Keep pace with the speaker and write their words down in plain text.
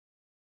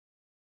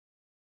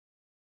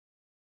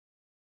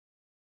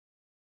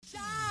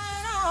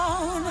Shine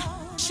on,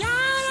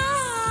 shine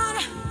on,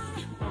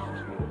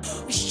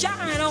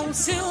 shine on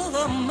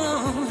silver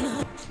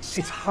moon.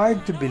 It's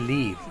hard to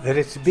believe that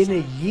it's been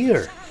a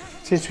year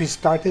since we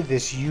started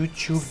this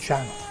YouTube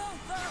channel.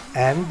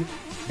 And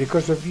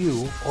because of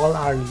you, all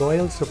our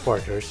loyal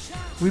supporters,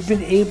 we've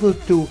been able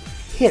to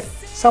hit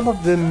some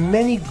of the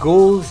many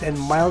goals and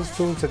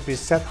milestones that we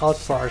set out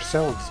for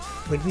ourselves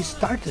when we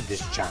started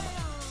this channel.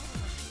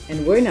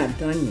 And we're not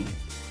done yet.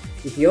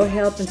 With your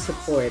help and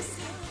support,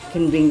 we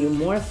can bring you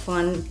more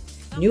fun,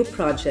 new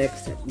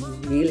projects that you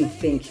really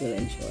think you'll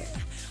enjoy.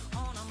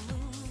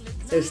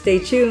 So stay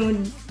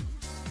tuned.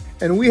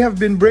 And we have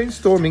been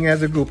brainstorming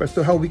as a group as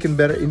to how we can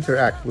better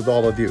interact with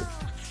all of you.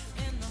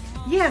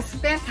 Yes,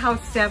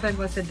 Penthouse 7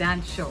 was a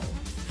dance show.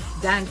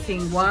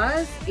 Dancing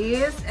was,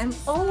 is, and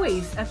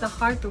always at the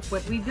heart of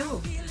what we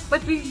do.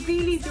 But we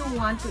really do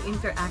want to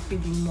interact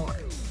with you more.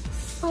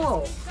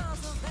 So,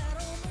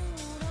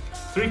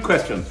 3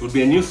 questions will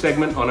be a new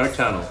segment on our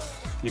channel.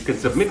 You can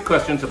submit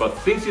questions about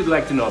things you'd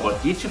like to know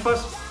about each of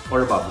us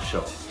or about the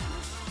show.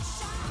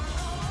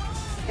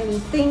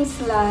 And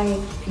things like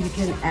you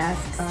can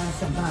ask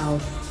us about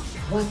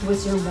what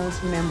was your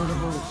most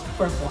memorable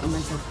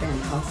performance of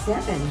Penthouse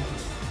 7?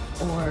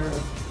 Or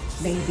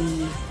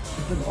maybe you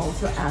could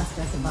also ask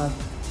us about,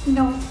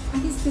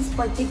 what is this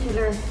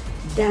particular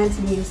dance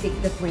music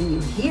that when you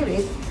hear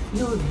it,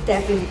 you'll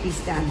definitely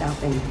stand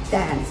up and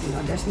dance.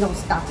 There's no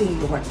stopping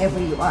you wherever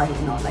you are,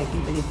 like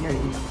even if you're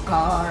in the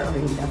car or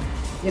in the,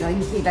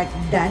 you feel like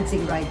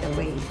dancing right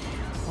away.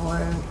 Or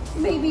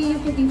maybe you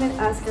could even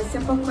ask us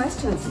simple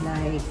questions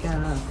like,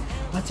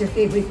 what's your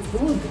favorite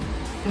food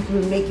that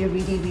will make you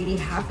really, really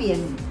happy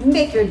and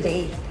make your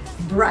day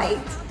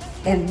bright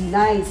and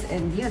nice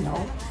and,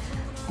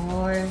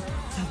 or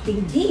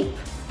something deep,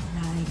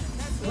 like,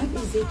 what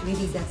is it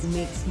really that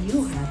makes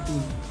you happy?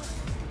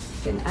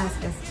 You can ask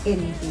us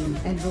anything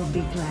and we'll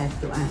be glad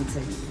to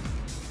answer you.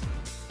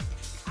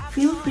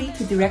 Feel free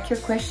to direct your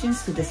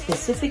questions to the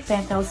specific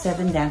Penthouse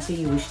 7 dancer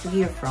you wish to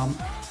hear from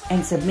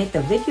and submit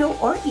a video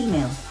or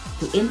email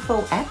to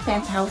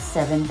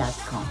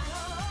info@penthouse7.com.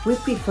 We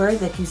prefer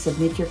that you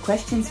submit your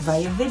questions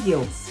via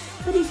video,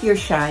 but if you're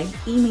shy,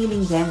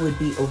 emailing them would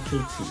be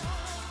okay too.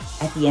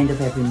 At the end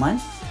of every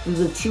month, we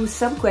will choose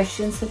some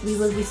questions that we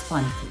will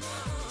respond to.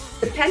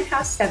 The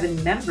Penthouse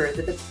 7 member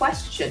that the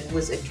question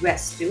was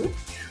addressed to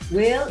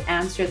will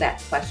answer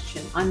that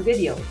question on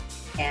video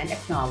and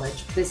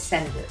acknowledge the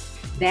sender.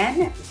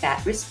 Then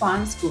that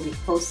response will be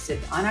posted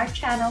on our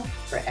channel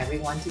for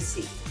everyone to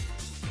see.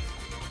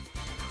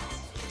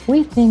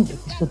 We think that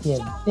this will be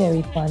a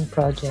very fun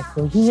project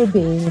where you will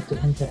be able to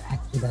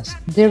interact with us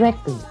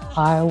directly.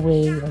 Our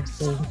way of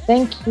saying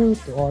thank you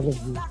to all of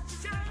you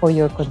for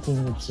your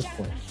continued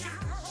support.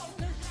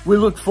 We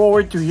look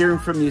forward to hearing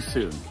from you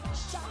soon.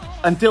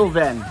 Until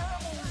then,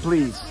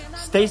 please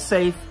stay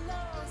safe,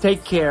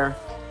 take care,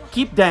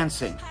 keep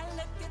dancing,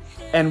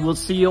 and we'll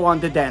see you on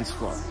the dance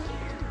floor.